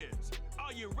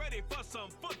you ready for some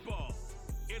football?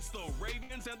 It's the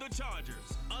Ravens and the Chargers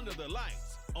under the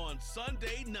lights on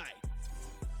Sunday night.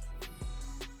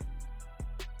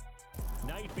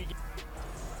 Night begins.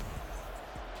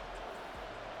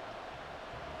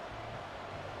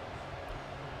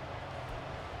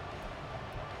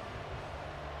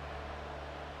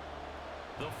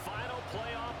 The final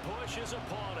playoff push is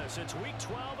upon us. It's week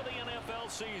 12 of the NFL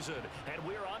season, and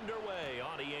we're underway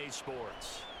on EA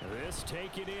Sports. This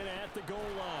taken in at the goal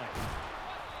line.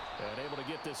 And able to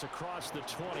get this across the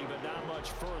 20, but not much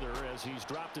further as he's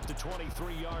dropped it to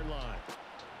 23-yard line.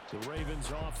 The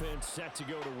Ravens offense set to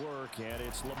go to work, and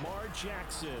it's Lamar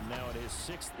Jackson now in his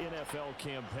 6th NFL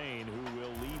campaign who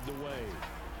will lead the way.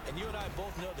 And you and I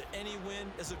both know that any win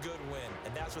is a good win,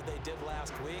 and that's what they did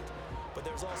last week. But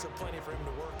there's also plenty for him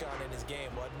to work on in his game,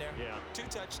 wasn't there? Yeah. 2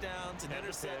 touchdowns, an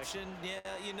interception. Yeah,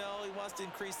 you know, he wants to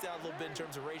increase that a little bit in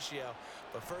terms of ratio.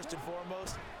 But first and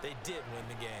foremost, they did win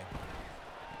the game.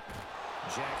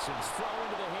 Jackson's thrown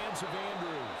into the hands of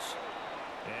Andrews.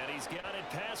 And he's got it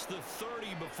past the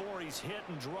 30 before he's hit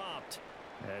and dropped.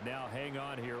 And now hang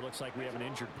on here. Looks like we have an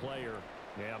injured player.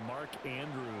 Yeah, Mark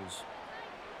Andrews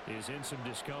is in some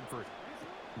discomfort.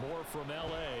 More from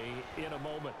L.A. in a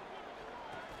moment.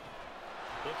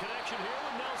 The connection here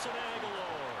with Nelson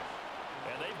Aguilar.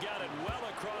 And they've got it well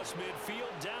across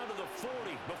midfield down to the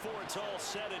 40 before it's all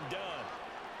said and done.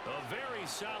 A very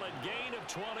solid gain of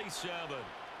 27.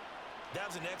 That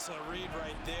was an excellent read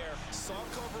right there. Saw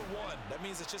cover 1. That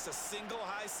means it's just a single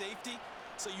high safety.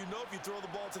 So you know if you throw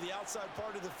the ball to the outside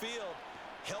part of the field,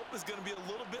 help is going to be a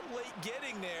little bit late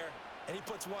getting there. And he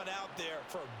puts one out there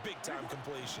for a big-time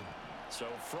completion. So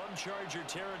from Charger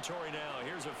territory now,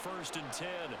 here's a 1st and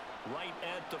 10 right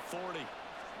at the 40.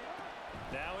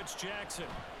 Now it's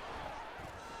Jackson.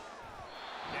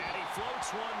 And he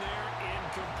floats one there,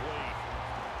 incomplete.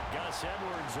 Gus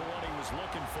Edwards, the one he was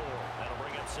looking for. That'll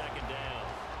bring up 2nd down.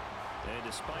 And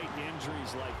despite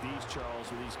injuries like these,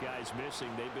 Charles, with these guys missing,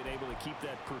 they've been able to keep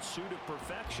that pursuit of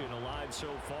perfection alive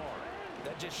so far.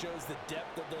 That just shows the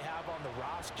depth that they have on the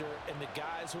roster and the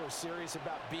guys who are serious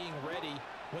about being ready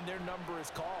when their number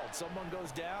is called. Someone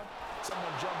goes down,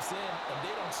 someone jumps in, and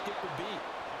they don't skip a beat.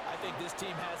 I think this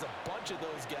team has a bunch of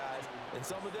those guys, and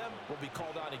some of them will be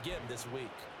called on again this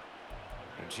week.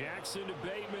 Jackson to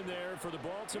Bateman there for the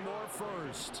Baltimore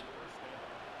first.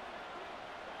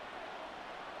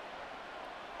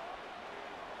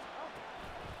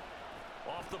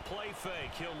 Off the play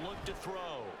fake, he'll look to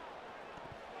throw.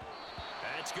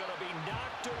 That's going to be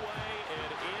knocked away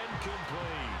and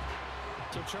incomplete.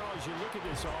 So, Charles, you look at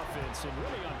this offense, and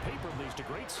really on paper, at least, a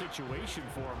great situation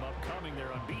for them upcoming. They're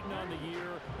unbeaten on the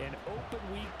year, an open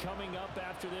week coming up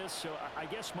after this. So, I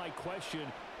guess my question,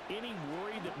 any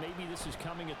worry that maybe this is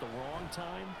coming at the wrong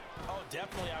time? Oh,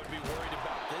 definitely I would be worried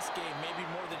about this game, maybe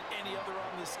more than any other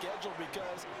on the schedule,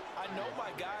 because I know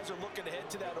my guys are looking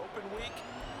ahead to that open week.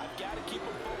 I've got to keep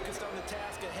them focused on the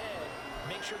task ahead,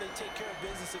 make sure they take care of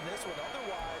business in this one.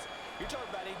 Otherwise, you're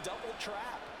talking about a double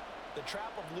trap. The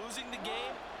trap of losing the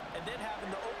game and then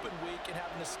having the open week and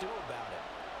having to stew about it.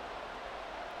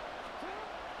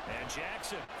 And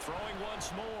Jackson throwing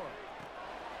once more.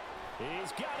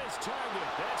 He's got his target.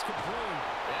 That's complete.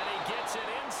 And he gets it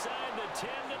inside the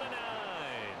 10 to the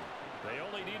 9. They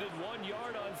only needed 1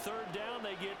 yard on 3rd down.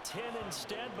 They get 10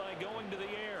 instead by going to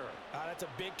the air. That's a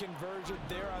big conversion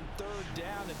there on 3rd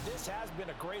down, and this has been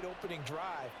a great opening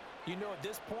drive. You know, at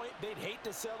this point, they'd hate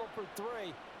to settle for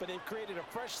 3, but they've created a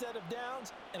fresh set of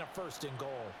downs and a 1st and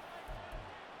goal.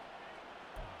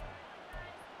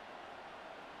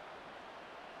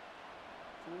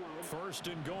 First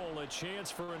and goal, a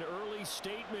chance for an early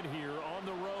statement here on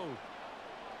the road.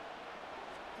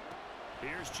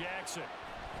 Here's Jackson,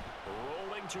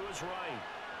 rolling to his right.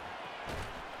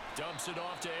 Dumps it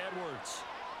off to Edwards.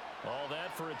 All that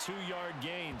for a 2-yard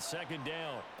gain, 2nd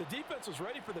down. The defense was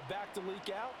ready for the back to leak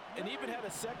out and even had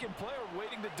a second player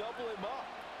waiting to double him up.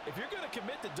 If you're going to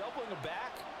commit to doubling a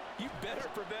back, you better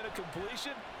prevent a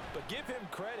completion, but give him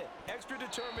credit. Extra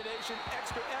determination,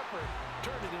 extra effort,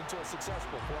 turn it into a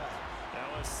successful play. Now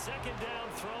a 2nd down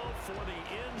throw for the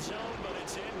end zone, but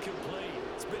it's incomplete.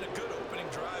 It's been a good opening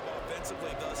drive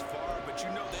offensively thus far, but you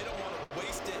know they don't want to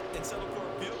waste it and settle for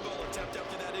a field goal attempt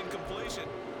after that incompletion.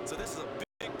 So this is a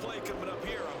big play coming up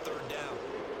here on 3rd down.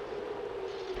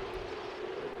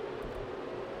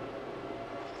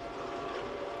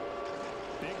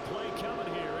 Big play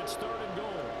coming here. It's 3rd and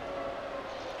goal.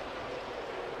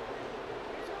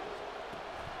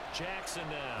 Jackson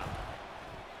now.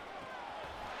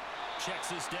 Checks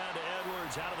this down to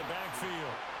Edwards out of the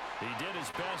backfield. He did his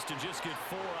best to just get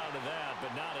 4 out of that, but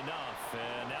not enough.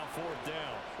 And now 4th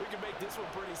down. We can make this one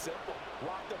pretty simple.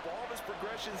 Locked up all of his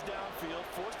progressions downfield,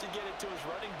 forced to get it to his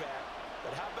running back.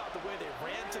 But how about the way they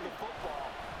ran to the football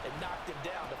and knocked him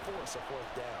down to force a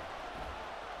 4th down?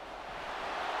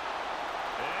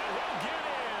 And he'll get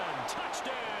in.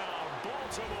 Touchdown,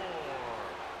 Baltimore.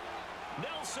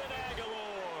 Nelson Aguilar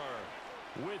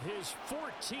with his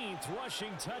 14th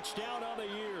rushing touchdown on the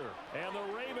year. And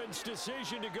the Ravens'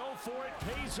 decision to go for it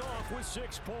pays off with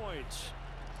 6 points.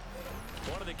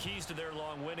 One of the keys to their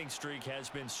long winning streak has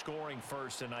been scoring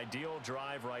first. An ideal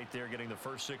drive right there, getting the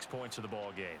first 6 points of the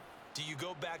ball game. Do you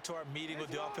go back to our meeting with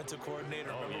the offensive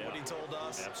coordinator? Remember what he told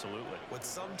us? Absolutely. With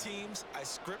some teams, I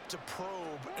script to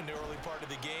probe in the early part of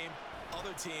the game.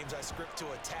 Other teams, I script to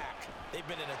attack. They've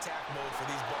been in attack mode for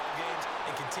these ball games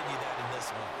and continue that in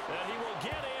this one. And he will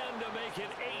get in to make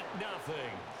it 8-0.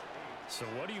 So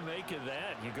what do you make of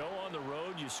that? You go on the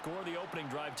road, you score the opening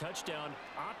drive touchdown,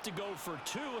 opt to go for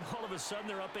 2, and all of a sudden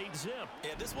they're up 8-zip.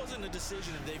 Yeah, this wasn't a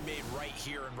decision that they made right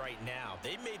here and right now.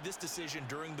 They made this decision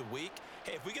during the week.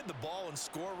 Hey, if we get the ball and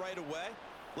score right away,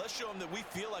 let's show them that we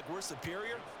feel like we're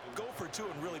superior. Go for 2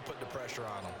 and really put the pressure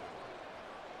on them.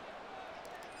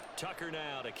 Tucker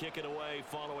now to kick it away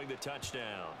following the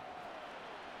touchdown.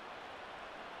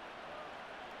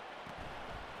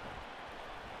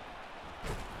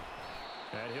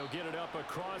 And he'll get it up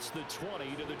across the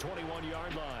 20 to the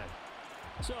 21-yard line.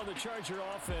 So the Charger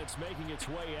offense making its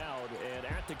way out, and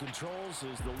at the controls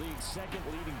is the league's second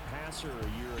leading passer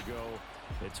a year ago.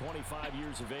 At 25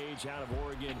 years of age out of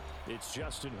Oregon, it's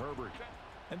Justin Herbert.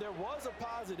 And there was a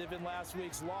positive in last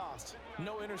week's loss.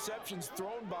 No interceptions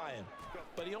thrown by him.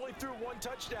 But he only threw 1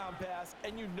 touchdown pass,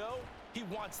 and you know he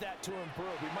wants that to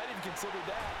improve. We might even consider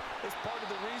that as part of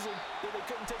the reason that they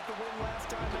couldn't take the win last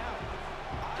time out.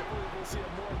 I believe we'll see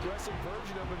a more aggressive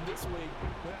version of him this week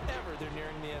whenever they're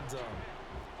nearing the end zone.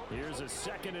 Here's a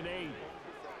 2nd and 8.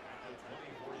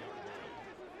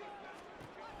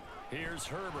 Here's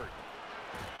Herbert.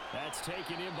 That's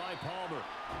taken in by Palmer.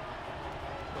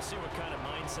 We'll see what kind of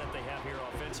mindset they have here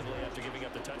offensively after giving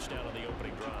up the touchdown on the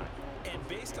opening drive. And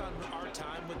based on our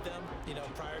time with them,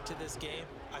 prior to this game,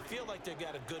 I feel like they've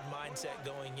got a good mindset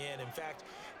going in. In fact,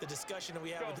 the discussion that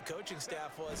we had with the coaching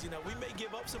staff was, we may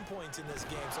give up some points in this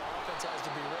game, so our offense has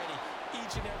to be ready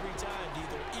each and every time to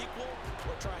either equal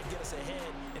or try and get us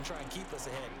ahead and try and keep us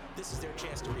ahead. This is their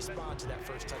chance to respond to that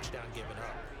first touchdown given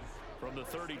up. From the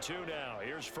 32 now,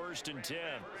 here's 1st and 10.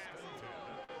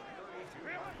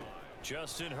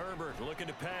 Justin Herbert looking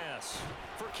to pass.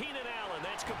 For Keenan Allen,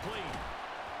 that's complete.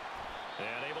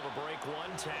 And able to break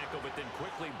 1 tackle, but then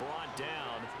quickly brought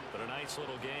down. But a nice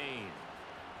little gain.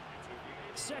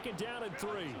 2nd down and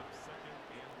 3.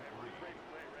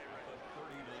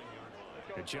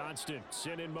 And Johnston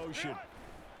sent in motion.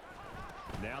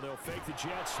 Now they'll fake the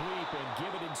jet sweep and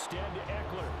give it instead to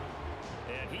Eckler.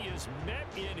 And he is met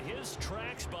in his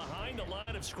tracks behind the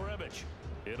line of scrimmage.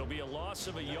 It'll be a loss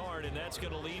of a yard, and that's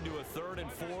going to lead to a 3rd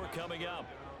and 4 coming up.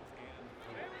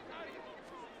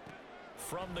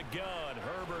 From the gun,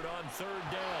 Herbert on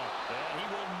 3rd down. And he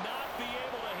will not be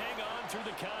able to hang on through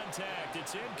the contact.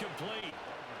 It's incomplete.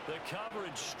 The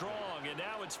coverage strong, and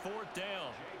now it's 4th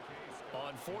down.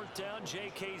 On 4th down,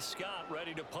 J.K. Scott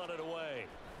ready to punt it away.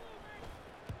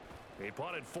 He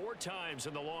punted 4 times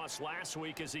in the loss last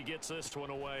week as he gets this one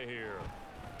away here.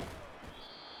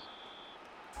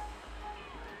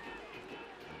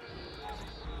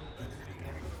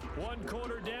 One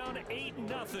quarter down,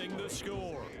 8-0 the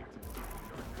score.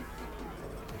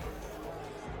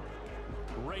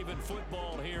 Raven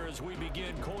football here as we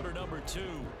begin quarter number 2.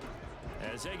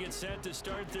 As they get set to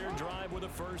start their drive with a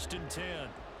 1st and 10.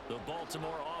 The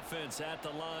Baltimore offense at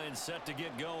the line set to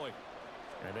get going.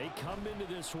 And they come into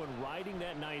this one riding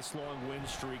that nice long win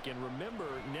streak. And remember,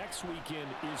 next weekend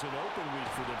is an open week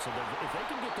for them. So if they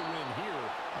can get the win here,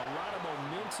 a lot of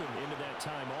momentum into that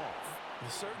time off. It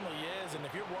certainly is. And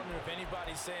if you're wondering if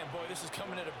anybody's saying, boy, this is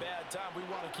coming at a bad time, we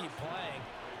want to keep playing,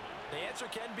 the answer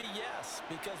can be yes.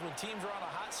 Because when teams are on a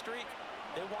hot streak,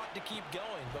 they want to keep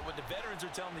going. But what the veterans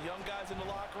are telling the young guys in the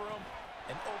locker room,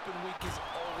 an open week is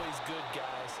always good,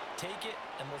 guys. Take it,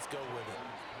 and let's go with it.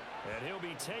 And he'll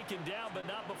be taken down, but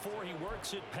not before he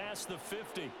works it past the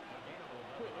 50.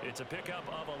 It's a pickup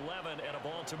of 11 and a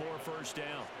Baltimore 1st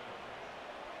down.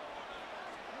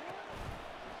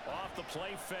 Off the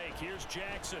play fake, here's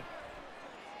Jackson.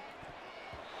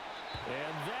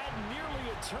 And that nearly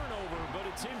a turnover, but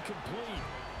it's incomplete.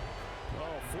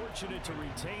 Oh, fortunate to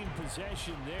retain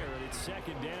possession there, and it's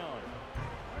 2nd down.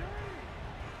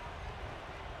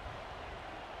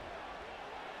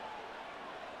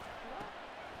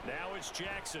 Now it's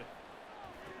Jackson.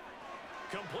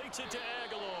 Completes it to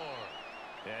Aguilar.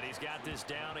 And he's got this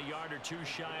down a yard or two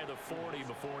shy of the 40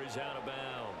 before he's out of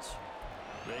bounds.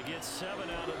 They get 7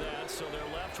 out of that, so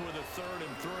they're left with a 3rd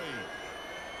and 3.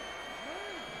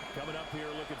 Coming up here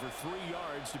looking for 3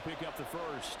 yards to pick up the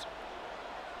first.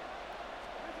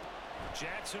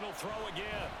 Jackson will throw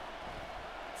again.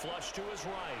 Flush to his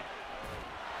right.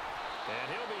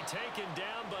 And he'll be taken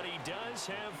down, but he does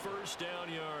have first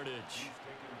down yardage.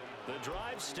 The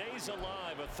drive stays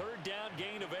alive, a 3rd down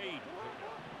gain of 8.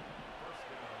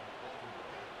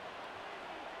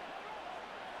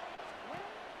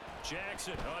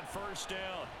 Jackson on first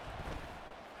down.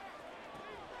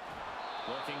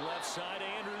 Looking left side,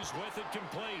 Andrews with it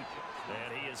complete.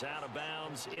 And he is out of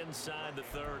bounds inside the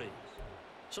 30.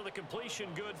 So the completion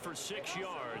good for 6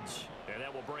 yards, and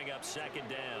that will bring up 2nd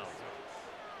down.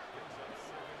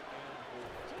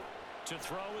 To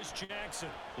throw is Jackson,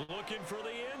 looking for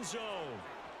the end zone.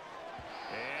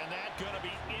 And that's going to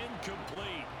be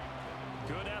incomplete.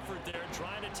 Good effort there,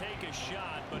 trying to take a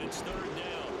shot, but it's 3rd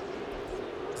down.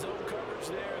 Zone coverage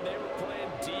there, and they were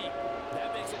playing deep.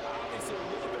 That makes it obviously a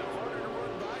little bit harder to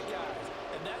run by guys.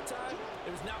 And that time,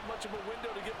 there's not much of a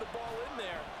window to get the ball in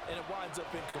there, and it winds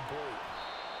up incomplete.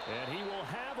 And he will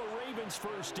have a Ravens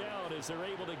first down as they're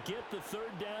able to get the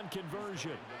 3rd down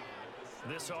conversion.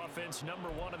 This offense number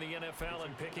 1 in the NFL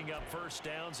in picking up first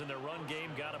downs, and their run game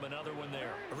got him another one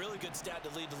there. A really good stat to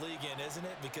lead the league in, isn't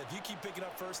it? Because if you keep picking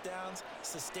up first downs,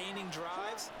 sustaining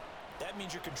drives, that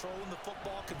means you're controlling the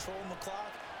football, controlling the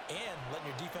clock, and letting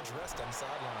your defense rest on the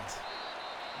sidelines.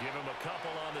 Give him a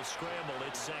couple on the scramble.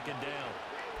 It's 2nd down.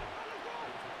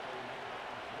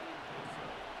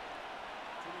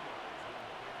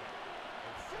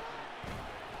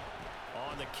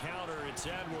 On the counter, it's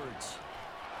Edwards.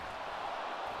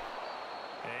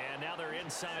 And now they're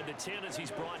inside the 10 as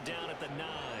he's brought down at the 9.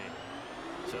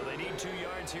 So they need 2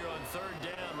 yards here on 3rd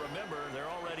down. Remember, they're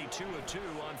already 2 of 2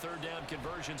 on 3rd down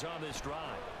conversions on this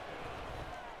drive.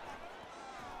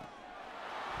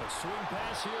 A swing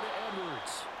pass here to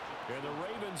Edwards. And the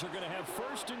Ravens are going to have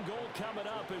 1st and goal coming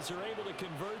up as they're able to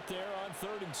convert there on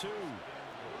 3rd and 2.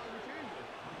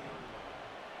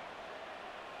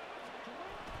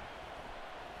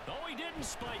 Oh, he didn't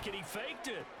spike it. He faked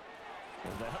it.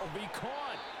 And that'll be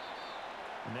caught.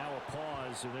 Now a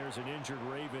pause, and there's an injured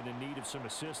Raven in need of some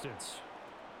assistance.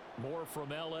 More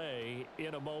from L.A.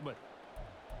 in a moment.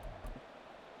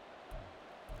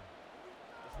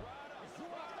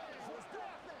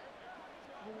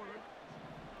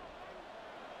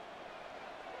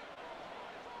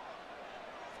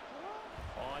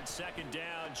 On 2nd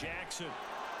down, Jackson.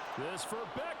 This for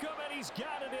Beckham, and he's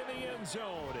got it in the end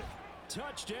zone.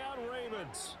 Touchdown,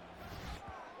 Ravens.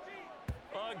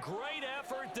 A great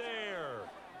effort there.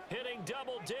 Hitting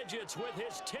double digits with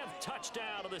his 10th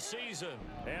touchdown of the season.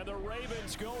 And the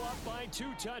Ravens go up by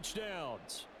 2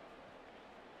 touchdowns.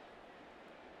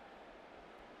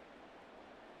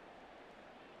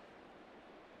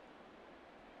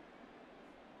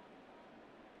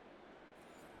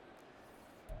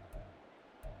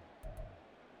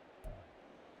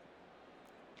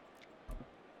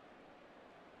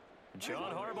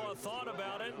 John Harbaugh thought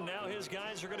about it, and now his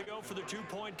guys are going to go for the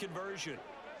 2-point conversion.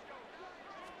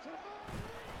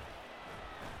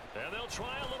 And they'll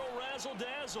try a little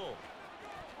razzle-dazzle.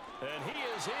 And he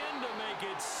is in to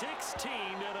make it 16-0.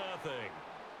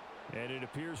 And it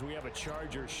appears we have a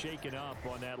Charger shaken up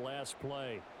on that last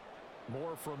play.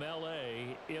 More from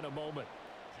L.A. in a moment.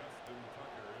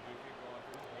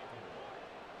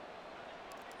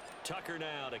 Tucker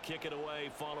now to kick it away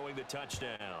following the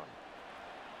touchdown.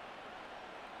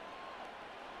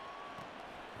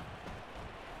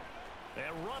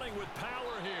 And running with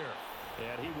power here.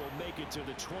 And he will make it to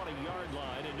the 20-yard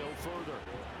line and no further.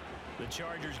 The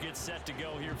Chargers get set to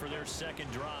go here for their 2nd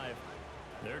drive.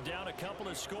 They're down a couple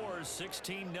of scores,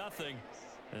 16-0,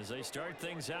 as they start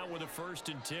things out with a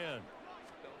 1st and 10.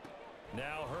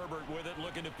 Now Herbert with it,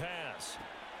 looking to pass.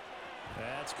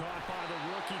 That's caught by the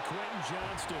rookie Quentin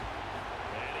Johnston.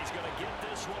 And he's going to get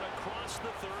this one across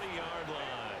the 30-yard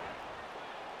line.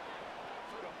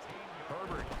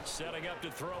 Herbert setting up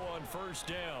to throw on 1st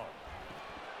down.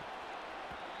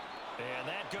 And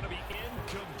that's going to be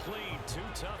incomplete. Too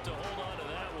tough to hold on to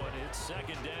that one. It's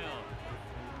 2nd down.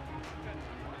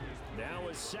 Now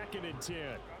a 2nd and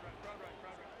 10.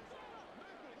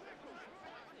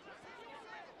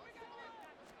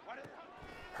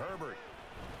 Herbert.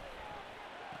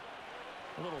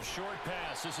 A little short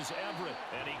pass. This is Everett.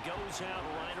 And he goes out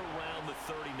right around the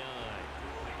 39.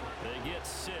 They get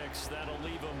 6. That'll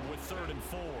leave them with 3rd and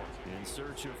 4. In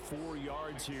search of 4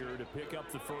 yards here to pick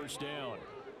up the 1st down.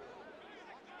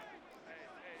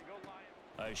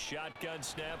 A shotgun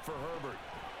snap for Herbert.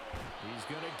 He's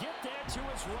going to get that to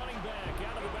his running back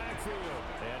out of the backfield.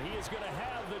 And he is going to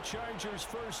have the Chargers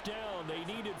first down. They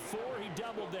needed 4. He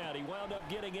doubled that. He wound up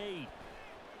getting 8.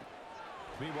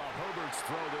 Meanwhile, Herbert's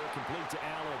throw there complete to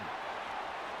Allen.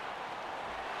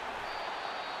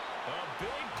 A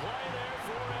big play there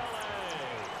for L.A.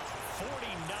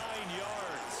 49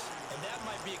 yards. And that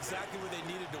might be exactly what they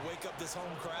needed to wake up this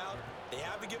home crowd. They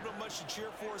haven't given them much to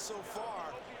cheer for so far.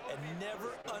 And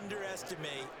never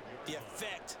underestimate the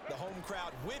effect the home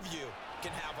crowd with you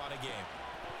can have on a game.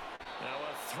 Now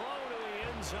a throw to the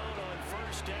end zone on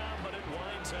first down, but it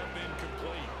winds up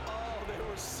incomplete. Oh, they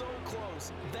were so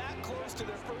close. That close to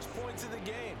their first points of the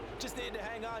game. Just needed to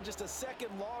hang on just a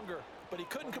second longer. But he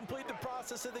couldn't complete the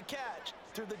process of the catch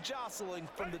through the jostling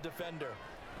from the defender.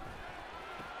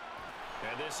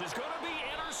 And this is going to be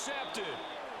intercepted.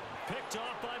 Picked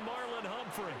off by Marlon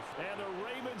Humphrey. And the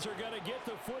Ravens are going to get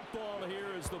the football here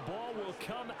as the ball will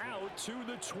come out to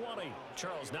the 20.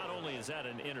 Charles, not only is that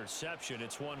an interception,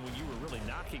 it's one when you were really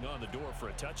knocking on the door for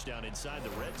a touchdown inside the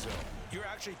red zone. You're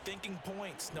actually thinking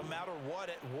points. No matter what,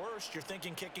 at worst, you're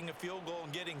thinking kicking a field goal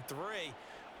and getting 3.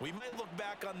 We might look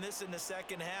back on this in the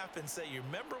second half and say, you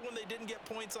remember when they didn't get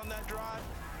points on that drive?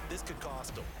 This could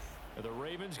cost them. The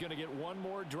Ravens going to get one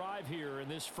more drive here in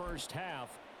this first half.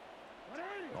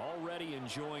 Already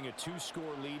enjoying a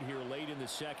 2-score lead here late in the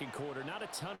second quarter. Not a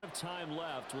ton of time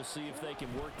left. We'll see if they can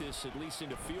work this at least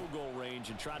into field goal range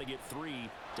and try to get 3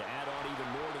 to add on even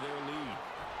more to their lead.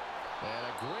 And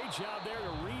a great job there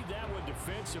to read that one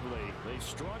defensively. They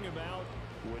strung him out,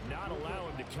 would not allow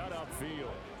him to cut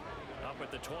upfield. Up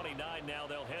at the 29 now,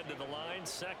 they'll head to the line,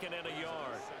 2nd and a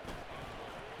yard.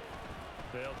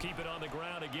 They'll keep it on the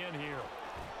ground again here.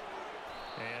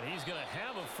 And he's going to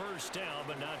have a first down,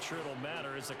 but not sure it'll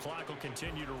matter as the clock will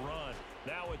continue to run.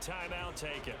 Now a timeout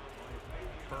taken.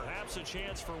 Perhaps a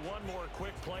chance for one more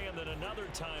quick play and then another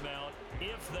timeout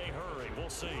if they hurry. We'll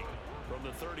see. From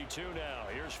the 32 now,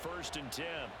 here's 1st and 10.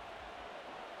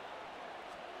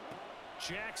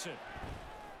 Jackson.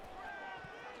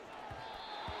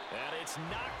 And it's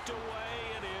knocked away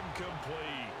and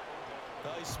incomplete.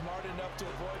 Well, he's smart enough to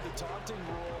avoid the taunting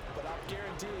rule, but I'm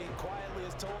guaranteeing quietly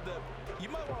has told them, you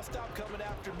might want to stop coming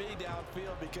after me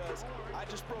downfield because I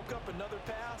just broke up another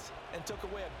pass and took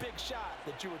away a big shot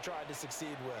that you were trying to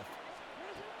succeed with.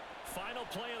 Final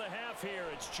play of the half here.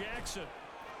 It's Jackson.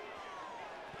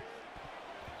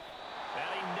 And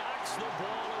he knocks the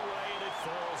ball away and it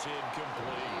falls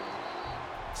incomplete.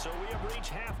 So we have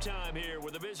reached halftime here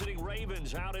with the visiting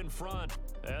Ravens out in front.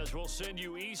 As we'll send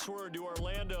you eastward to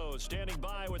Orlando. Standing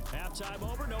by with halftime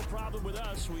over. No problem with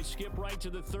us. We skip right to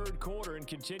the 3rd quarter and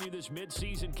continue this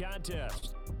midseason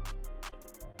contest.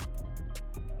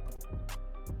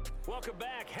 Welcome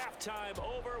back. Halftime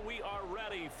over. We are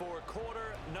ready for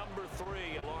quarter number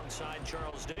 3. Alongside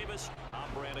Charles Davis,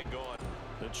 I'm Brandon Gaughan.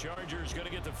 The Chargers going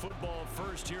to get the football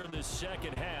first here in the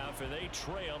second half, and they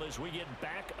trail as we get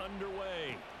back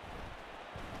underway.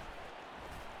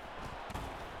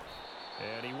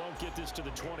 And he won't get this to the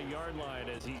 20-yard line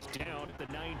as he's down at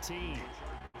the 19.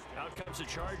 Out comes the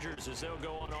Chargers as they'll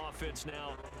go on offense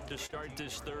now to start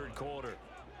this 3rd quarter.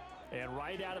 And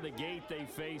right out of the gate, they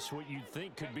face what you'd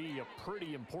think could be a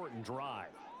pretty important drive.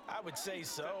 I would say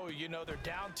so. You know, they're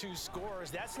down 2 scores.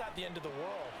 That's not the end of the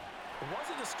world. It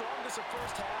wasn't the strongest of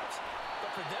first halves,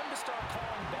 but for them to start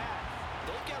calling back,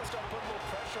 they've got to start putting a little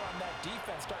pressure on that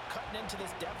defense, start cutting into this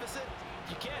deficit.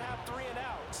 You can't have 3 and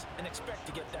outs and expect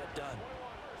to get that done.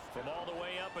 From all the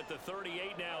way up at the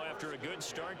 38 now after a good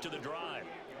start to the drive.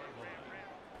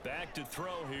 Back to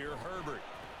throw here, Herbert.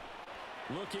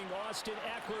 Looking Austin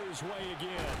Eckler's way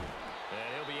again. And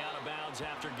he'll be out of bounds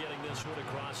after getting this one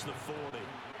across the 40.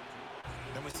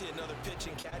 And we see another pitch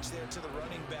and catch there to the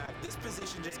running back. This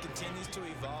position just continues to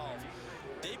evolve.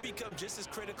 They become just as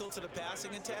critical to the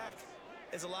passing attack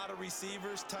as a lot of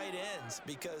receivers, tight ends,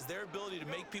 because their ability to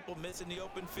make people miss in the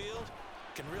open field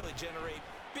can really generate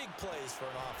big plays for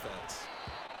an offense.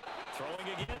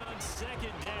 Throwing again on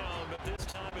 2nd down, but this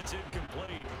time it's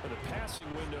incomplete. The passing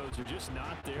windows are just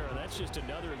not there. That's just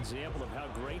another example of how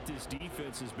great this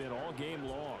defense has been all game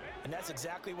long. And that's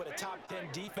exactly what a top 10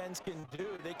 defense can do.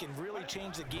 They can really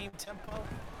change the game tempo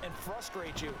and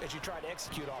frustrate you as you try to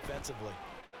execute offensively.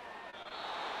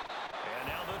 And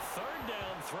now the 3rd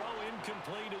down throw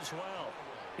incomplete as well.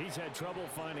 He's had trouble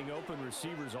finding open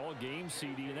receivers all game,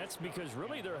 CD, and that's because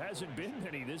really there hasn't been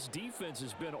many. This defense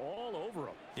has been all over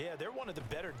them. Yeah, they're one of the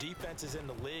better defenses in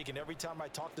the league, and every time I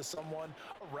talk to someone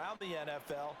around the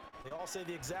NFL, they all say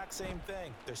the exact same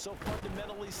thing. They're so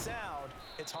fundamentally sound,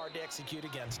 it's hard to execute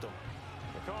against them.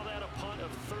 We'll call that a punt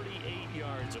of 38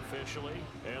 yards officially.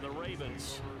 And the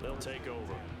Ravens, they'll take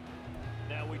over.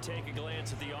 Now we take a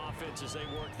glance at the offense as they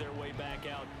work their way back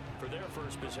out for their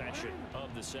first possession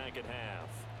of the second half.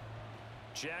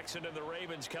 Jackson and the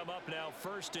Ravens come up now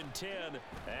 1st and 10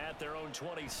 at their own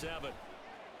 27.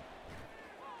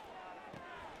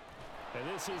 And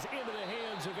this is into the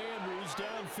hands of Andrews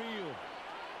downfield.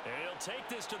 And he'll take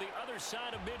this to the other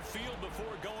side of midfield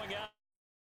before going out.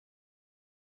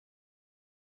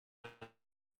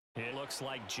 It looks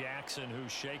like Jackson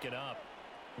who's shaken up.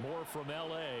 More from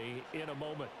L.A. in a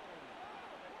moment.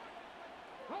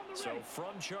 So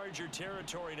from Charger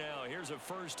territory now, here's a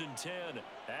 1st and 10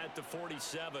 at the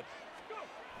 47.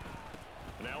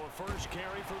 Now a first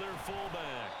carry for their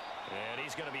fullback. And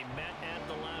he's going to be met at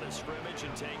the line of scrimmage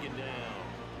and taken down.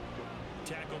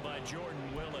 Tackled by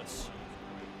Jordan Willis.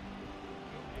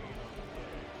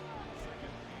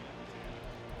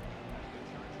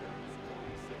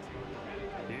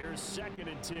 Here's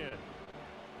 2nd and 10.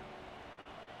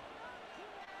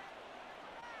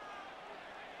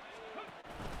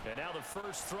 And now the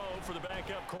first throw for the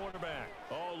backup quarterback.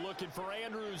 Oh, looking for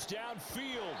Andrews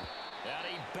downfield. And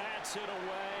he bats it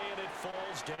away, and it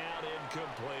falls down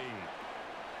incomplete.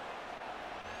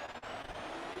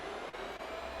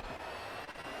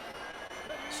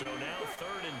 So now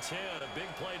 3rd and 10. A big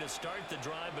play to start the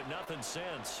drive, but nothing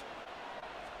since.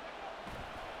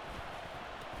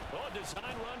 Oh, design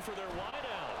run for their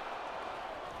wideout.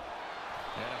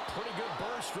 And a pretty good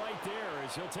burst right there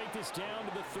as he'll take this down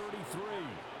to the 33.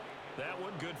 That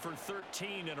one good for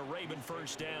 13 and a Raven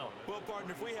first down. Well,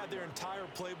 partner, if we had their entire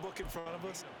playbook in front of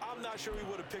us, I'm not sure we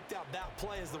would have picked out that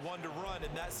play as the one to run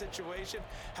in that situation.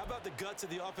 How about the guts of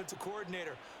the offensive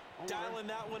coordinator? Dialing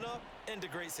that one up into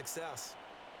great success.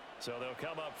 So they'll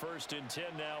come up 1st and 10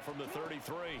 now from the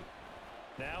 33.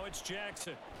 Now it's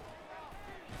Jackson.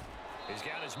 He's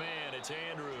got his man. It's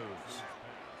Andrews.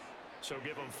 So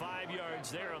give him 5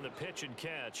 yards there on the pitch and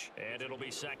catch, and it'll be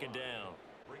 2nd down.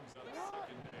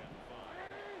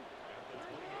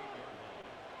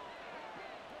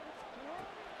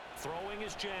 Throwing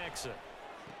is Jackson.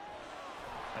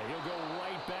 And he'll go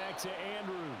right back to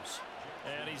Andrews.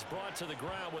 And he's brought to the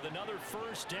ground with another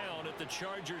first down at the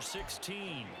Chargers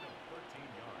 16.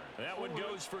 That one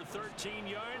goes for 13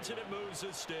 yards, and it moves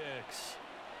the sticks.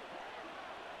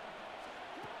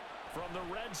 From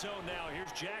the red zone now,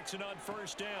 here's Jackson on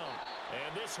first down. And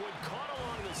this one caught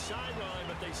along the sideline,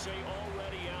 but they say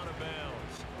already out of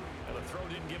bounds. And the throw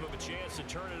didn't give him a chance to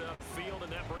turn it upfield,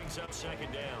 and that brings up 2nd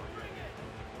down.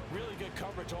 Really good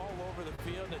coverage all over the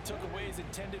field, and it took away his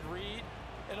intended read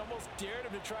and almost dared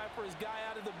him to try for his guy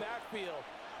out of the backfield.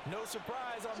 No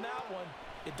surprise on that one.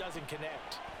 It doesn't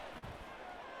connect.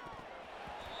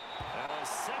 A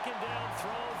 2nd down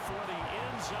throw for the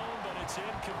end zone, but it's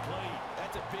incomplete.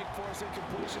 That's a big force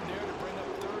incompletion there to bring up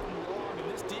 3rd and long, and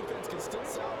this defense can still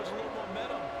salvage a little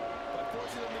momentum by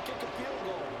forcing them to kick a field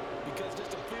goal, because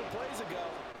just a few plays ago,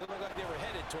 it looked like they were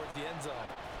headed towards the end zone.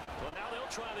 Well, now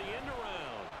they'll try the end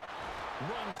around.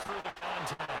 Run through the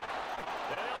contact.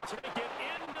 They'll take it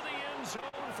into the end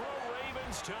zone for a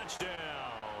Ravens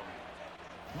touchdown.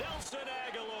 Nelson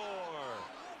Aguilar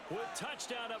with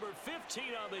touchdown number 15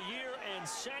 on the year and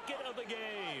 2nd of the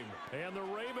game. And the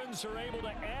Ravens are able to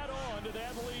add on to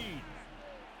that lead.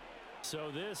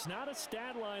 So this, not a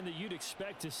stat line that you'd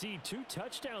expect to see. 2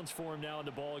 touchdowns for him now in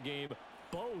the ball game,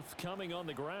 both coming on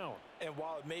the ground. And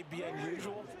while it may be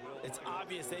unusual, it's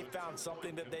obvious they found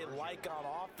something that they like on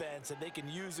offense and they can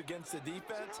use against the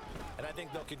defense. And I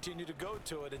think they'll continue to go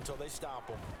to it until they stop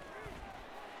them.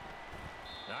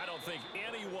 I don't think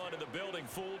anyone in the building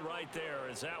fooled right there,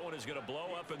 as that one is going to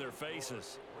blow up in their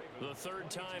faces. The 3rd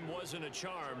time wasn't a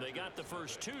charm. They got the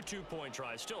first 2 two-point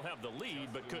tries, still have the lead,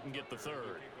 but couldn't get the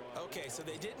 3rd. Okay, so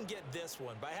they didn't get this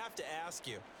one, but I have to ask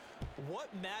you, what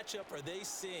matchup are they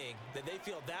seeing that they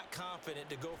feel that confident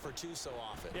to go for 2 so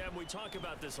often? Yeah, and we talk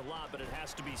about this a lot, but it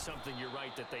has to be something, you're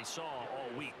right, that they saw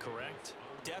all week, correct?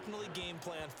 Definitely game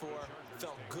plan for,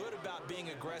 felt good about being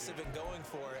aggressive and going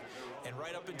for it, and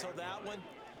right up until that one,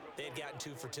 they had gotten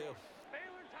 2 for 2.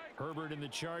 Herbert and the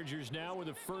Chargers now with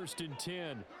a 1st and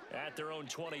 10 at their own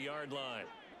 20-yard line.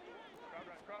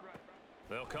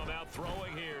 They'll come out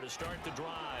throwing here to start the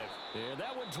drive. And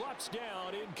that one drops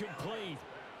down, incomplete.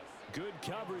 Good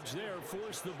coverage there,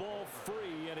 forced the ball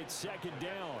free, and it's 2nd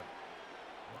down.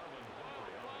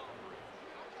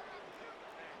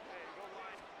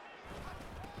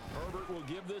 Herbert will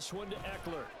give this one to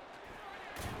Eckler.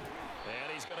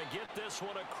 And he's going to get this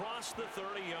one across the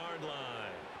 30-yard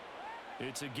line.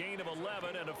 It's a gain of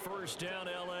 11 and a first down,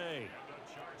 L.A.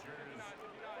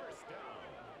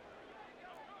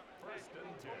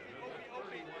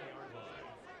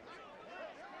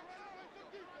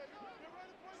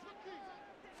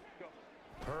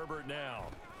 Herbert now.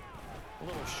 A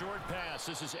little short pass.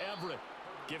 This is Everett.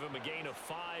 Give him a gain of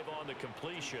 5 on the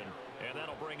completion, and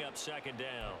that'll bring up second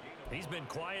down. He's been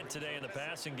quiet today in the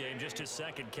passing game, just his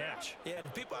second catch. Yeah,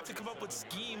 people have to come up with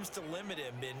schemes to limit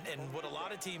him, and what a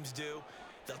lot of teams do,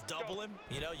 they'll double him,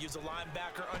 use a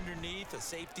linebacker underneath, a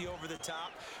safety over the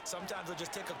top. Sometimes they'll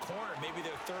just take a corner, maybe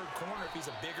their third corner if he's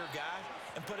a bigger guy,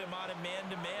 and put him on a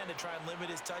man-to-man to try and limit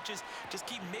his touches. Just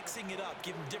keep mixing it up,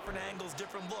 give him different angles,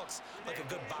 different looks, like a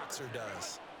good boxer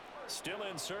does. Still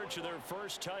in search of their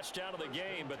first touchdown of the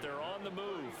game, but they're on the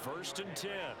move. 1st and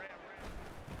 10.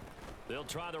 They'll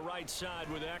try the right side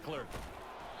with Eckler.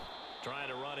 Trying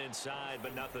to run inside,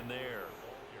 but nothing there.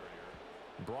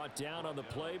 Brought down on the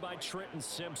play by Trenton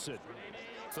Simpson.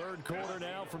 Third quarter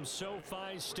now from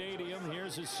SoFi Stadium.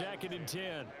 Here's a 2nd and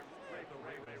 10.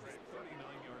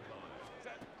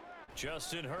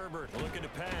 Justin Herbert looking to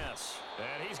pass.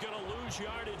 And he's going to lose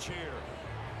yardage here,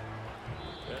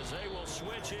 as they will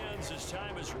switch ends as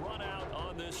time is run out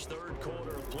on this third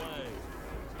quarter of play.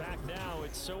 Back now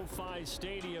at SoFi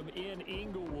Stadium in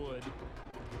Inglewood.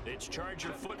 It's Charger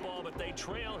football, but they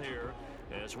trail here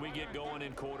as we get going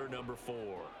in quarter number 4.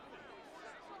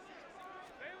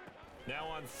 Now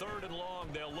on 3rd and long,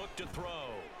 they'll look to throw.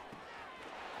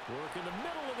 Work in the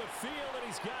middle of the field, and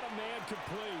he's got a man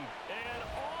complete. And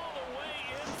all the way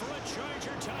in for a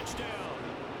Charger touchdown.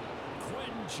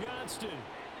 Quentin Johnston,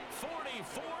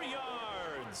 44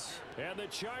 yards. And the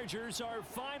Chargers are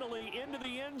finally into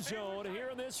the end zone here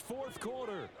in this 4th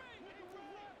quarter.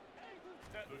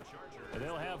 And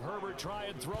they'll have Herbert try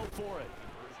and throw for it.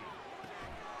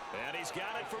 And he's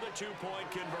got it for the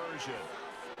 2-point conversion.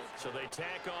 So they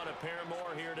tack on a pair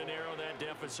more here to narrow that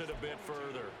deficit a bit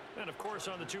further. And, of course,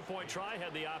 on the 2-point try,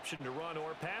 had the option to run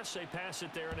or pass. They pass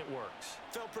it there, and it works.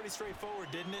 Felt pretty straightforward,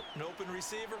 didn't it? An open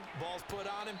receiver, ball's put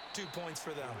on him, 2 points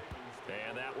for them.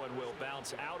 And that one will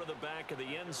bounce out of the back of the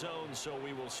end zone, so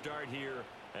we will start here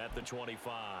at the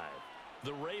 25.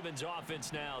 The Ravens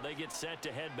offense now, they get set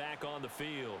to head back on the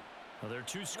field. Well, there are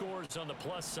 2 scores on the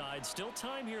plus side. Still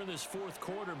time here in this 4th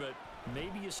quarter, but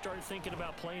maybe you start thinking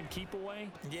about playing keep away?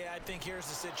 Yeah, I think here's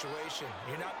the situation.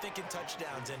 You're not thinking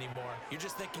touchdowns anymore. You're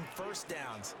just thinking first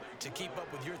downs. To keep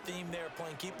up with your theme there,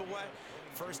 playing keep away,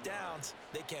 first downs,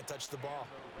 they can't touch the ball.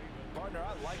 Partner,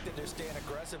 I like that they're staying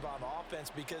aggressive on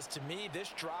offense because to me,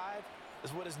 this drive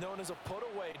is what is known as a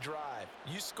put-away drive.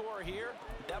 You score here,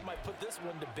 that might put this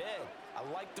one to bed. I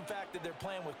like the fact that they're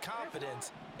playing with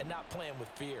confidence and not playing with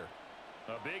fear.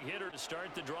 A big hitter to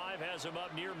start the drive has him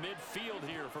up near midfield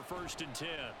here for 1st and 10.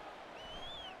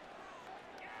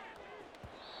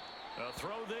 A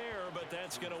throw there, but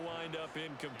that's going to wind up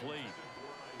incomplete.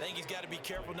 I think he's got to be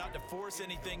careful not to force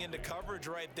anything into coverage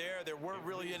right there. There weren't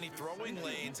really any throwing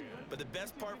lanes, but the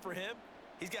best part for him,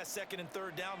 he's got 2nd and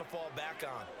 3rd down to fall back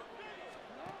on.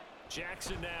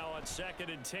 Jackson now on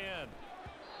 2nd and 10.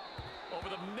 Over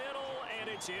the middle, and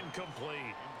it's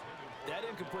incomplete. That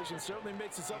incompletion certainly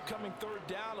makes this upcoming 3rd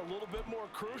down a little bit more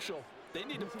crucial. They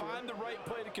need to find the right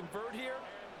play to convert here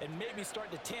and maybe start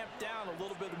to tamp down a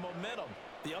little bit of momentum.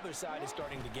 The other side is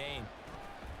starting to gain.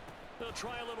 They'll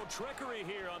try a little trickery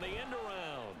here on the end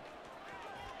around.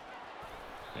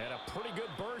 And a pretty good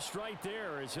burst right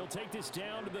there as he'll take this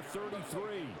down to the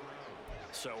 33.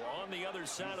 So on the other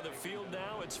side of the field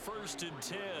now, it's 1st and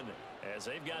 10 as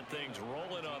they've got things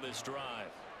rolling on this drive.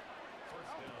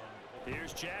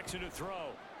 Here's Jackson to throw.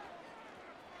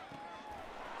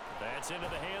 That's into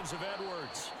the hands of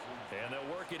Edwards. And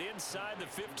they'll work it inside the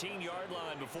 15-yard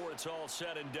line before it's all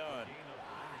said and done.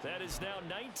 That is now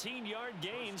 19-yard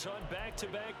gains on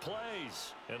back-to-back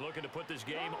plays. And looking to put this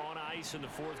game on ice in the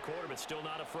 4th quarter, but still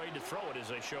not afraid to throw it as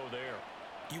they show there.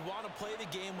 You want to play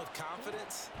the game with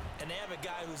confidence, and they have a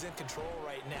guy who's in control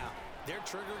right now. Their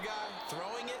trigger guy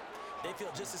throwing it, they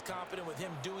feel just as confident with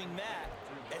him doing that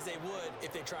as they would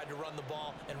if they tried to run the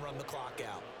ball and run the clock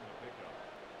out.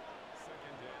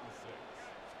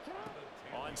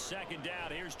 On 2nd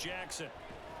down, here's Jackson.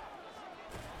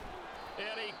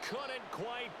 And he couldn't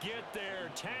quite get there.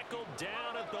 Tackled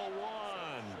down at the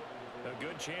 1. A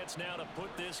good chance now to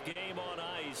put this game on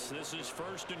ice. This is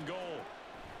 1st and goal.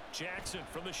 Jackson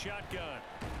from the shotgun.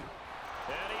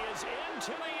 And he is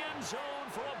into the end zone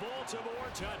for a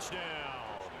Baltimore touchdown.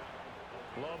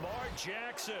 Lamar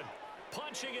Jackson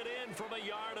punching it in from a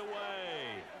yard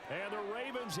away. And the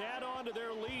Ravens add on to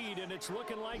their lead, and it's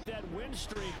looking like that win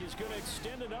streak is going to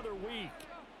extend another week.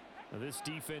 Now, this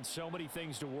defense, so many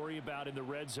things to worry about in the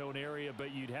red zone area,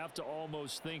 but you'd have to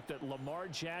almost think that Lamar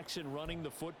Jackson running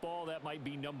the football, that might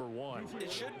be number 1.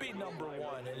 It should be number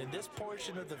 1, and in this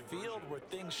portion of the field where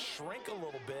things shrink a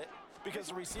little bit because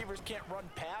the receivers can't run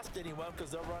past anyone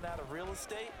because they'll run out of real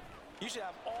estate, You should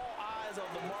have all eyes on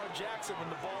Lamar Jackson when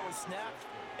the ball is snapped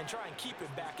and try and keep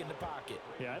it back in the pocket.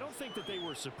 Yeah, I don't think that they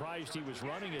were surprised he was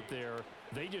running it there.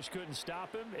 They just couldn't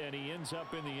stop him, and he ends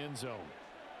up in the end zone.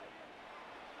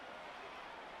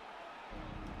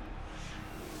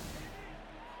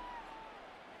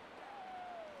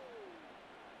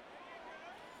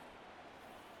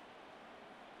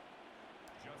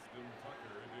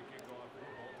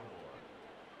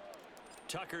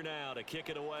 Tucker now to kick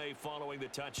it away following the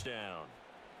touchdown.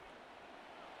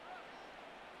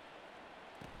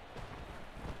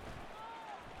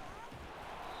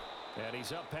 And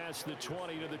he's up past the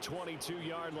 20 to the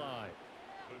 22-yard line.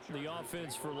 The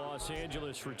offense for Los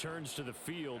Angeles returns to the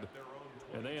field,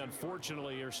 and they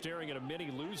unfortunately are staring at a mini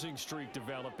losing streak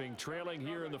developing, trailing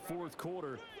here in the fourth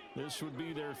quarter. This would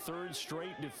be their third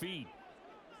straight defeat.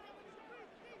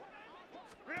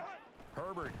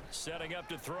 Herbert setting up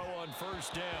to throw on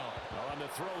first down. On the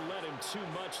throw led him too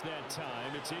much that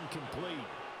time. It's incomplete.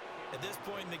 At this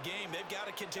point in the game, they've got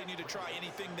to continue to try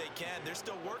anything they can. They're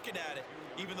still working at it,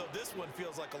 even though this one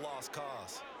feels like a lost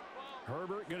cause.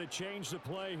 Herbert going to change the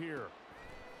play here.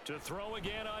 To throw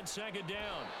again on second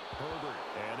down. Herbert.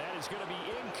 And that is going to be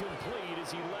incomplete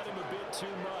as he led him a bit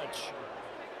too much.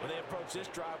 Well, they approached this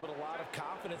drive with a lot of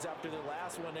confidence after their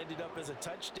last one ended up as a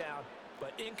touchdown.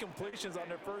 But incompletions on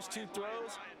their first two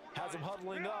throws has them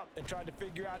huddling up and trying to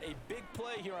figure out a big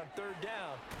play here on third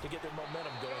down to get their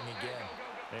momentum going again.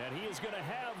 And he is going to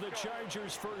have the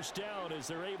Chargers first down as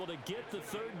they're able to get the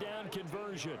third down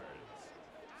conversion.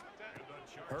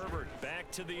 Herbert back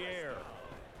to the air.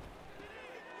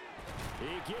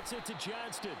 He gets it to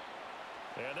Johnston.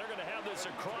 And they're going to have this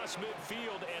across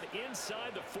midfield and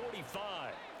inside the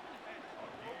 45.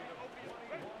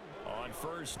 On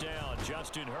first down,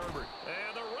 Justin Herbert.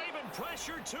 And the Raven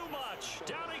pressure too much.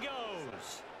 Down he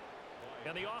goes.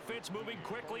 And the offense moving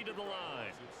quickly to the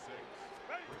line.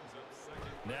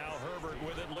 Now Herbert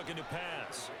with it, looking to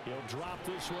pass. He'll drop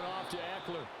this one off to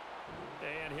Eckler.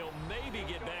 And he'll maybe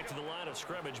get back to the line of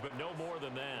scrimmage, but no more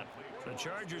than that. The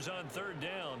Chargers on third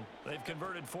down. They've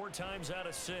converted 4 times out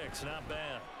of 6. Not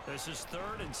bad. This is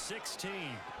 3rd and 16.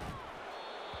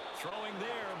 Throwing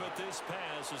there, but this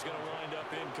pass is going to wind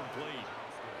up incomplete.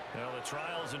 Now, the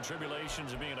trials and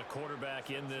tribulations of being a quarterback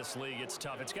in this league, it's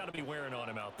tough. It's got to be wearing on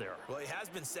him out there. Well, he has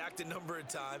been sacked a number of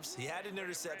times. He had an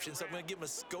interception, so I'm going to give him a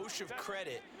skosh of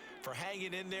credit for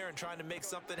hanging in there and trying to make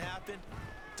something happen,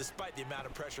 despite the amount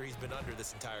of pressure he's been under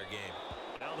this entire game.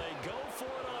 Now they go for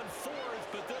it on 4th,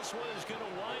 but this one is going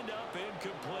to wind up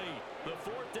incomplete. The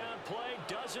 4th down play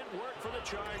doesn't work for the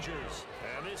Chargers.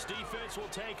 And this defense will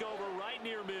take over right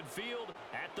near midfield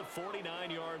at the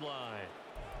 49-yard line.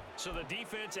 So the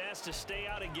defense has to stay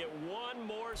out and get one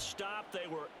more stop. They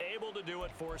were able to do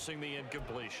it, forcing the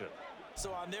incompletion.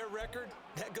 So on their record,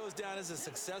 that goes down as a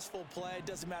successful play. It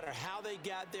doesn't matter how they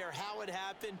got there, how it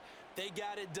happened. They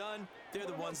got it done. They're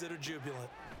the ones that are jubilant.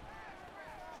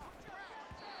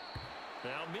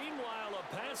 Now, meanwhile,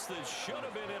 a pass that should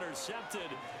have been intercepted,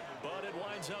 but it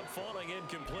winds up falling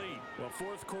incomplete. Well,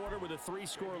 fourth quarter with a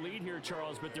 3-score lead here,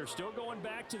 Charles, but they're still going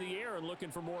back to the air and looking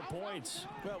for more points.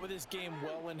 Well, with this game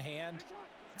well in hand,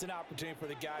 it's an opportunity for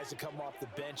the guys to come off the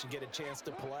bench and get a chance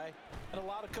to play. And a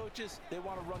lot of coaches, they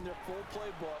want to run their full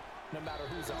playbook no matter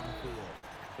who's on the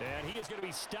field. And he is going to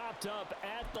be stopped up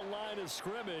at the line of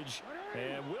scrimmage.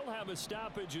 And we'll have a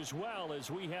stoppage as well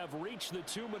as we have reached the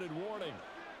 2-minute warning.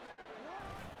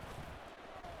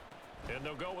 And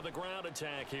they'll go with a ground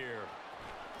attack here.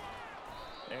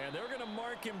 And they're going to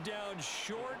mark him down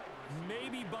short,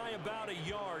 maybe by about a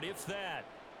yard, if that.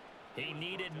 He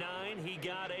needed 9, he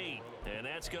got 8. And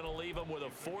that's going to leave him with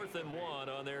a 4th and 1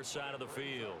 on their side of the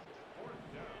field.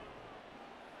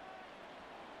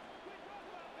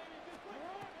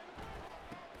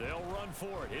 They'll run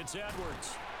for it. It's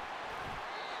Edwards.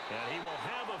 And he will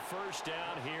have a first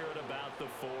down here at about the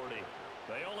 40.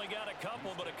 They only got a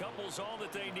couple, but a couple's all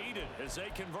that they needed as they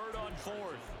convert on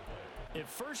 4th. At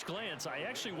first glance, I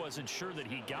actually wasn't sure that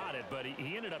he got it, but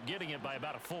he ended up getting it by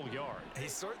about a full yard. He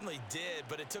certainly did,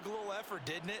 but it took a little effort,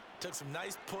 didn't it? Took some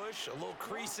nice push, a little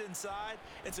crease inside,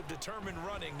 and some determined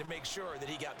running to make sure that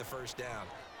he got the first down.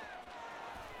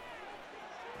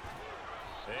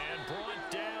 And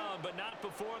brought down, but not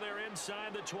before they're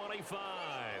inside the 25.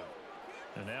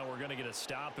 And now we're going to get a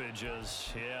stoppage as,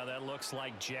 yeah, that looks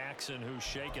like Jackson who's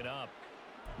shaken up.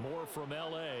 More from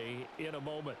L.A. in a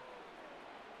moment.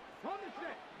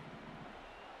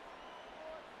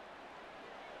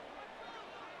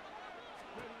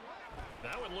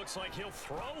 Now it looks like he'll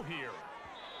throw here.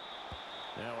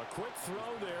 Now a quick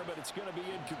throw there, but it's going to be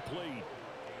incomplete.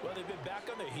 Well, they've been back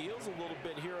on their heels a little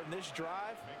bit here on this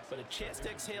drive, but a chance to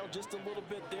exhale just a little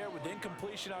bit there with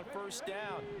incompletion on first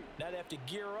down. Now they have to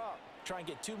gear up, try and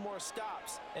get 2 more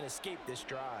stops, and escape this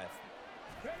drive.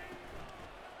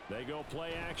 They go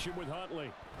play action with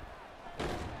Huntley.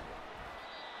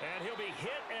 And he'll be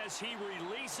hit as he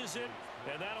releases it,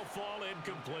 and that'll fall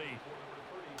incomplete.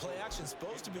 Play action is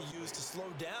supposed to be used to slow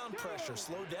down pressure,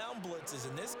 slow down blitzes.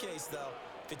 In this case, though,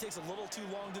 if it takes a little too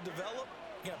long to develop,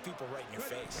 you got people right in your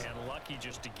face. And lucky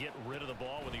just to get rid of the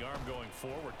ball with the arm going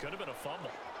forward. Could have been a fumble.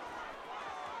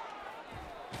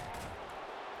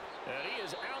 And he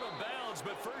is out of bounds,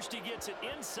 but first he gets it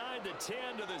inside the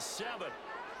 10 to the 7.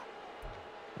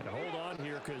 And hold on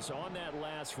here, because on that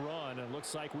last run, it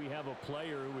looks like we have a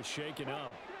player who was shaken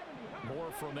up.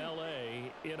 More from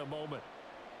L.A. in a moment.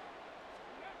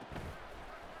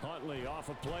 Huntley off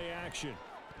of play action.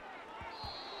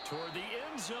 Toward the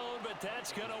end zone, but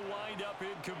that's going to wind up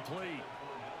incomplete.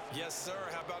 Yes, sir.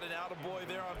 How about an attaboy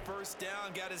there on first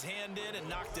down? Got his hand in and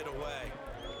knocked it away.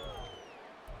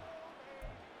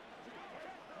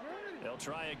 They'll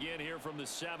try again here from the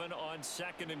 7 on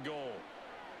 2nd and goal.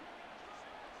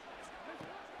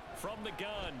 From the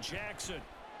gun, Jackson.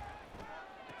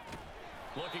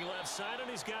 Looking left side, and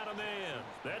he's got a man.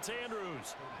 That's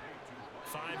Andrews.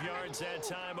 5 yards that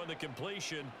time on the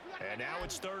completion, and now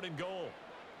it's 3rd and goal.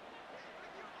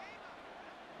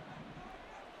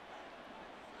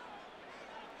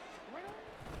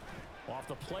 Off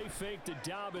the play fake to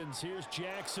Dobbins, here's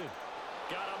Jackson.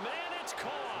 Got a man, it's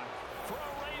caught for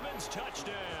a Ravens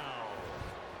touchdown.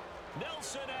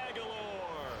 Nelson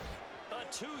Aguilar, a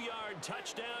 2-yard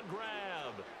touchdown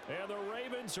grab. And the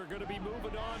Ravens are going to be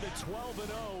moving on to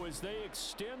 12-0 as they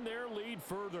extend their lead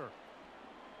further.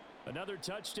 Another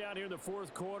touchdown here in the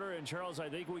 4th quarter, and Charles, I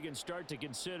think we can start to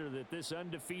consider that this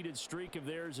undefeated streak of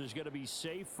theirs is going to be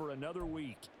safe for another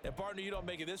week. And partner, you don't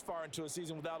make it this far into a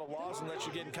season without a loss unless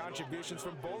you're getting contributions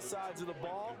from both sides of the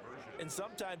ball, and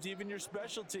sometimes even your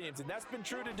special teams, and that's been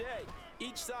true today.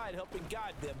 Each side helping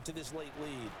guide them to this late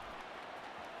lead.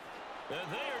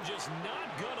 And they are just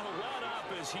not going to let up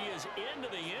as he is into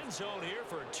the end zone here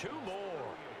for 2 more.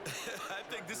 I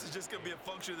think this is just going to be a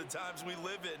function of the times we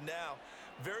live in now.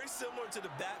 Very similar to the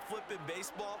bat flip in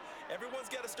baseball. Everyone's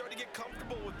got to start to get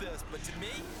comfortable with this. But to me,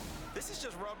 this is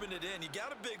just rubbing it in. You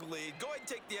got a big lead. Go ahead and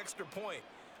take the extra point.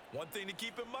 One thing to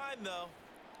keep in mind, though,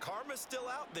 karma's still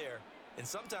out there. And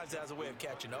sometimes it has a way of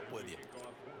catching up with you.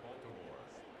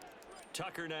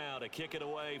 Tucker now to kick it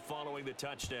away following the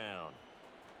touchdown.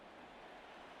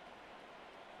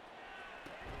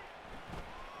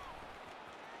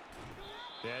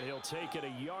 And he'll take it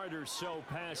a yard or so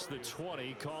past the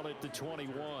 20, call it the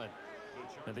 21.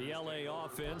 And the LA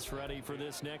offense ready for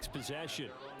this next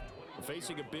possession.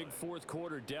 Facing a big 4th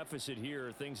quarter deficit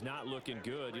here, things not looking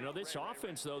good. You know, this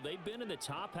offense, though, they've been in the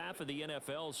top half of the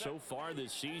NFL so far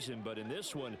this season, but in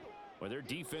this one, well, their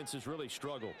defense has really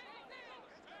struggled.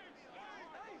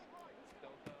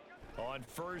 On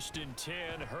 1st and 10,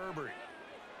 Herbert.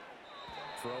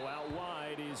 Throw out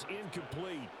wide is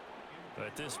incomplete.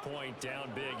 At this point,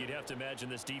 down big, you'd have to imagine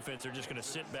this defense are just going to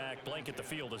sit back, blanket the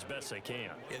field as best they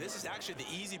can. Yeah, this is actually the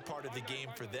easy part of the game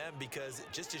for them because,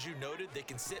 just as you noted, they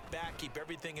can sit back, keep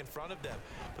everything in front of them.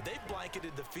 But they've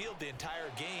blanketed the field the entire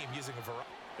game using a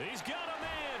variety. He's got a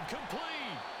man,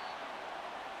 complete.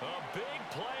 A big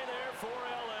play there for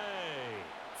L.A.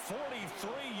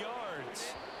 43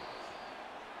 yards.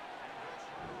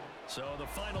 So the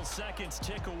final seconds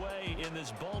tick away in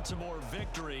this Baltimore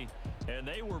victory. And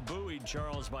they were buoyed,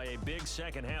 Charles, by a big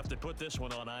second half that put this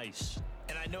one on ice.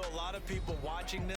 And I know a lot of people watching this